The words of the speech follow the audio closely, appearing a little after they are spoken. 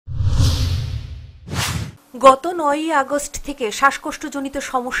গত ৯ই আগস্ট থেকে শ্বাসকষ্টজনিত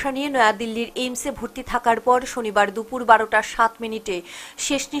সমস্যা নিয়ে নয়াদিল্লির এইমসে ভর্তি থাকার পর শনিবার দুপুর ১২টা ৭ মিনিটে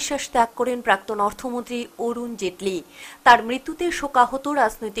শেষ নিঃশ্বাস ত্যাগ করেন প্রাক্তন অর্থমন্ত্রী অরুণ জেটলি। তার মৃত্যুতে শোকাহত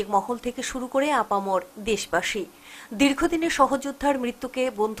রাজনৈতিক মহল থেকে শুরু করে আপামর দেশবাসী। দীর্ঘদিনের সহযোদ্ধার মৃত্যুকে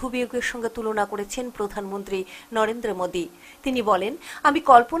বন্ধুবিয়োগের সঙ্গে তুলনা করেছেন প্রধানমন্ত্রী নরেন্দ্র মোদী। তিনি বলেন, আমি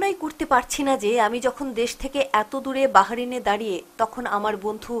কল্পনাই করতে পারছি না যে আমি যখন দেশ থেকে এত দূরে বাহরিনে দাঁড়িয়ে তখন আমার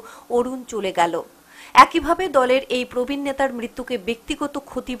বন্ধু অরুণ চলে গেল। একইভাবে দলের এই প্রবীণ নেতার মৃত্যুকে ব্যক্তিগত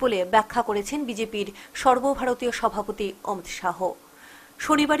ক্ষতি বলে ব্যাখ্যা করেছেন বিজেপির সর্বভারতীয় সভাপতি অমিত শাহ।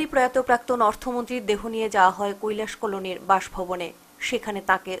 শনিবারই প্রয়াত প্রাক্তন অর্থমন্ত্রীর দেহ নিয়ে যাওয়া হয় কৈলাস কলোনির বাসভবনে। সেখানে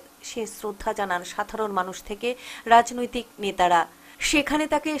তাকে শেষ শ্রদ্ধা জানান সাধারণ মানুষ থেকে রাজনৈতিক নেতারা। সেখানে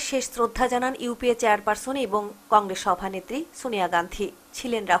তাকে শেষ শ্রদ্ধা জানান ইউপিএ চেয়ারপারসন এবং কংগ্রেস সভানেত্রী সোনিয়া গান্ধী।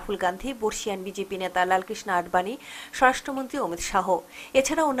 ছিলেন রাহুল গান্ধী, বর্ষিয়ান বিজেপি নেতা লালকৃষ্ণ আডবাণী, স্বরাষ্ট্রমন্ত্রী অমিত শাহ,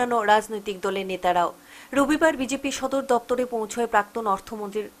 এছাড়া অন্যান্য রাজনৈতিক দলের নেতারাও। রবিবার বিজেপি সদর দপ্তরে পৌঁছয় প্রাক্তন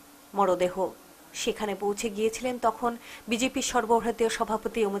অর্থমন্ত্রীর মরদেহ। সেখানে পৌঁছে গিয়েছিলেন তখন বিজেপির সর্বভারতীয়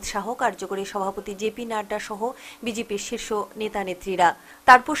সভাপতি অমিত শাহ, কার্যকরী সভাপতি জেপি নাড্ডা সহ বিজেপির শীর্ষ নেতা নেত্রীরা।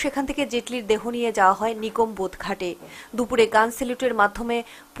 তারপর সেখান থেকে জেটলির দেহ নিয়ে যাওয়া হয় নিগম বোধ ঘাটে। দুপুরে গান স্যালুটের মাধ্যমে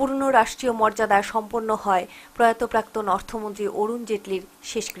পূর্ণ রাষ্ট্রীয় মর্যাদায় সম্পন্ন হয় প্রয়াত প্রাক্তন অর্থমন্ত্রী অরুণ জেটলির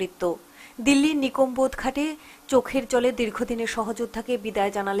শেষকৃত্য। দিল্লির নিকমবোধ ঘাটে চোখের জলে দীর্ঘদিনের সহযোদ্ধাকে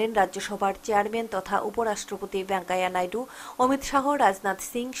বিদায় জানালেন রাজ্যসভার চেয়ারম্যান তথা উপরাষ্ট্রপতি ভেঙ্কাইয়া নাইডু, অমিত শাহ, রাজনাথ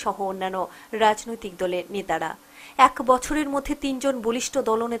সিং সহ অন্যান্য রাজনৈতিক দলের নেতারা। এক বছরের মধ্যে ৩জন বলিষ্ঠ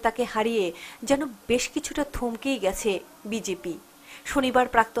দলনেতাকে হারিয়ে যেন বেশ কিছুটা থমকেই গেছে বিজেপি। শনিবার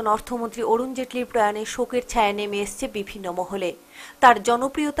প্রাক্তন অর্থমন্ত্রী অরুণ জেটলির প্রয়াণে শোকের ছায়া নেমে এসছে বিভিন্ন মহলে। তার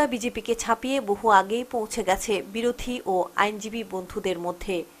জনপ্রিয়তা বিজেপিকে ছাপিয়ে বহু আগেই পৌঁছে গেছে বিরোধী ও আইনজীবী বন্ধুদের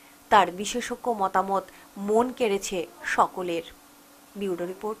মধ্যে। তার বিশেষজ্ঞ মতামত মন কেড়েছে সকলের। Bureau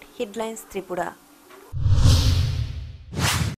report, headlines Tripura.